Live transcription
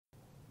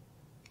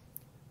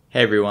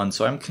Hey everyone,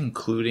 so I'm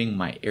concluding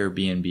my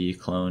Airbnb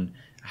clone.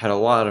 I had a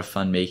lot of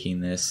fun making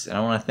this, and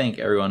I want to thank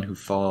everyone who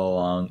followed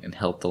along and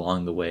helped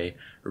along the way,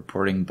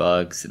 reporting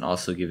bugs and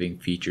also giving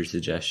feature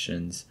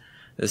suggestions.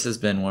 This has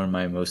been one of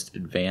my most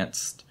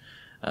advanced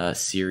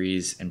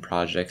series and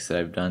projects that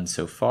I've done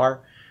so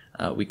far.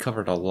 We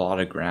covered a lot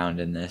of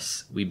ground in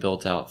this. We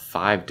built out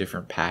 5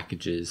 different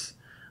packages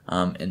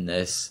in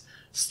this,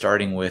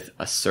 starting with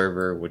a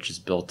server which is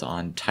built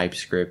on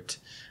TypeScript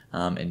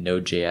and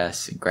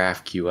Node.js and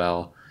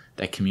GraphQL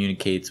that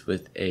communicates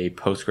with a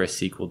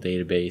PostgreSQL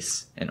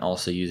database and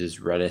also uses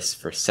Redis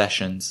for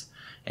sessions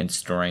and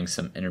storing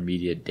some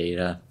intermediate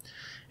data,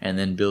 and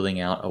then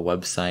building out a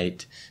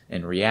website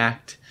in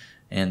React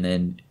and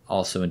then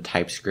also in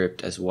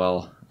TypeScript as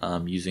well,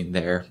 using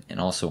there,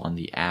 and also on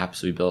the app.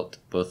 So we built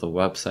both a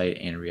website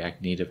and a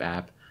React Native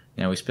app.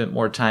 Now we spent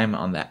more time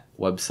on that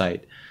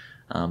website,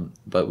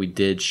 but we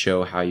did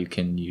show how you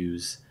can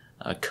use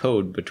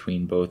code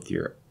between both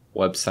your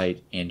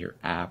website and your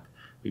app.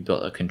 We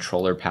built a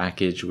controller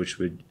package which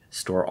would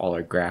store all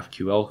our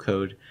GraphQL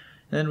code,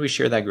 and then we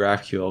share that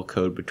GraphQL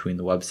code between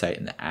the website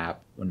and the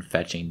app when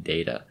fetching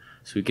data.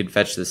 So we could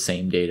fetch the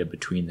same data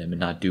between them and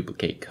not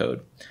duplicate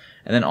code.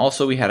 And then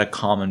also we had a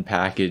common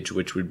package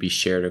which would be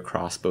shared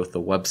across both the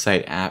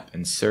website, app,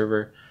 and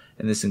server,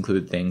 and this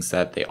included things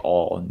that they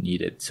all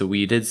needed. So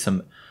we did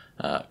some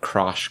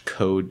cross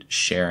code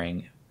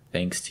sharing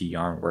thanks to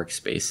Yarn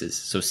workspaces.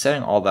 So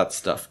setting all that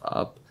stuff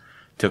up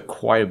took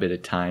quite a bit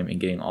of time in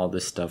getting all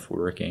this stuff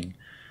working,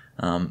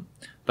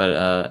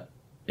 but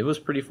it was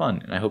pretty fun,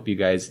 and I hope you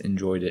guys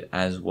enjoyed it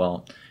as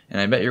well.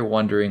 And I bet you're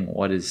wondering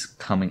what is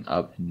coming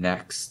up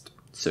next.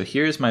 So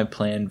here's my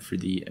plan for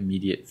the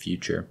immediate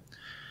future.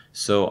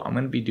 So I'm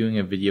going to be doing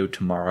a video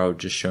tomorrow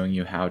just showing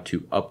you how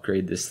to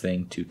upgrade this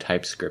thing to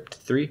TypeScript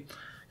 3,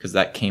 because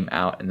that came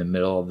out in the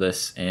middle of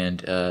this,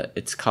 and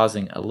it's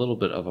causing a little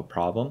bit of a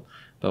problem,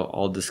 but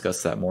I'll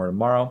discuss that more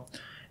tomorrow.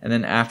 And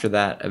then after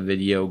that, a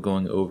video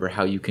going over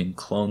how you can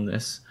clone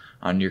this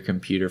on your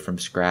computer from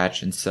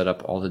scratch and set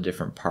up all the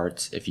different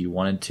parts if you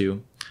wanted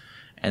to.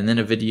 And then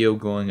a video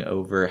going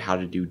over how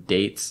to do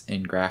dates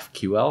in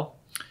GraphQL.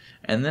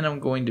 And then I'm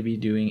going to be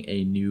doing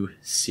a new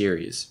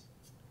series.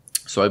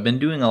 So I've been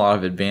doing a lot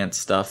of advanced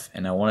stuff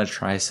and I want to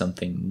try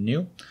something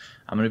new.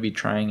 I'm going to be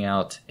trying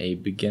out a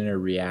beginner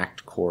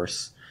React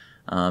course.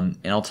 And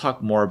I'll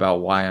talk more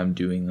about why I'm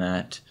doing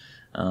that.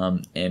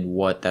 And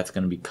what that's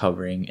going to be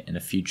covering in a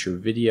future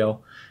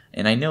video.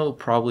 And I know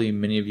probably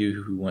many of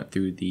you who went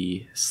through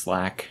the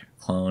Slack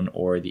clone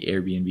or the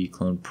Airbnb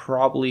clone,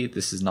 probably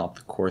this is not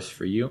the course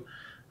for you.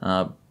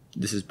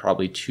 This is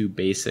probably too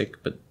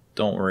basic, but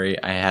don't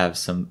worry, I have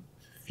some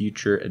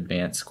future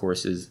advanced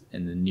courses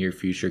in the near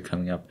future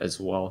coming up as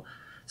well.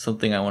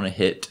 Something I want to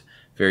hit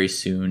very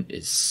soon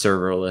is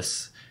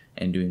serverless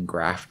and doing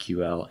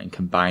GraphQL and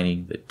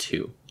combining the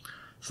two.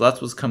 So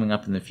that's what's coming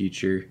up in the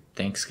future.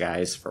 Thanks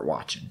guys for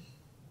watching.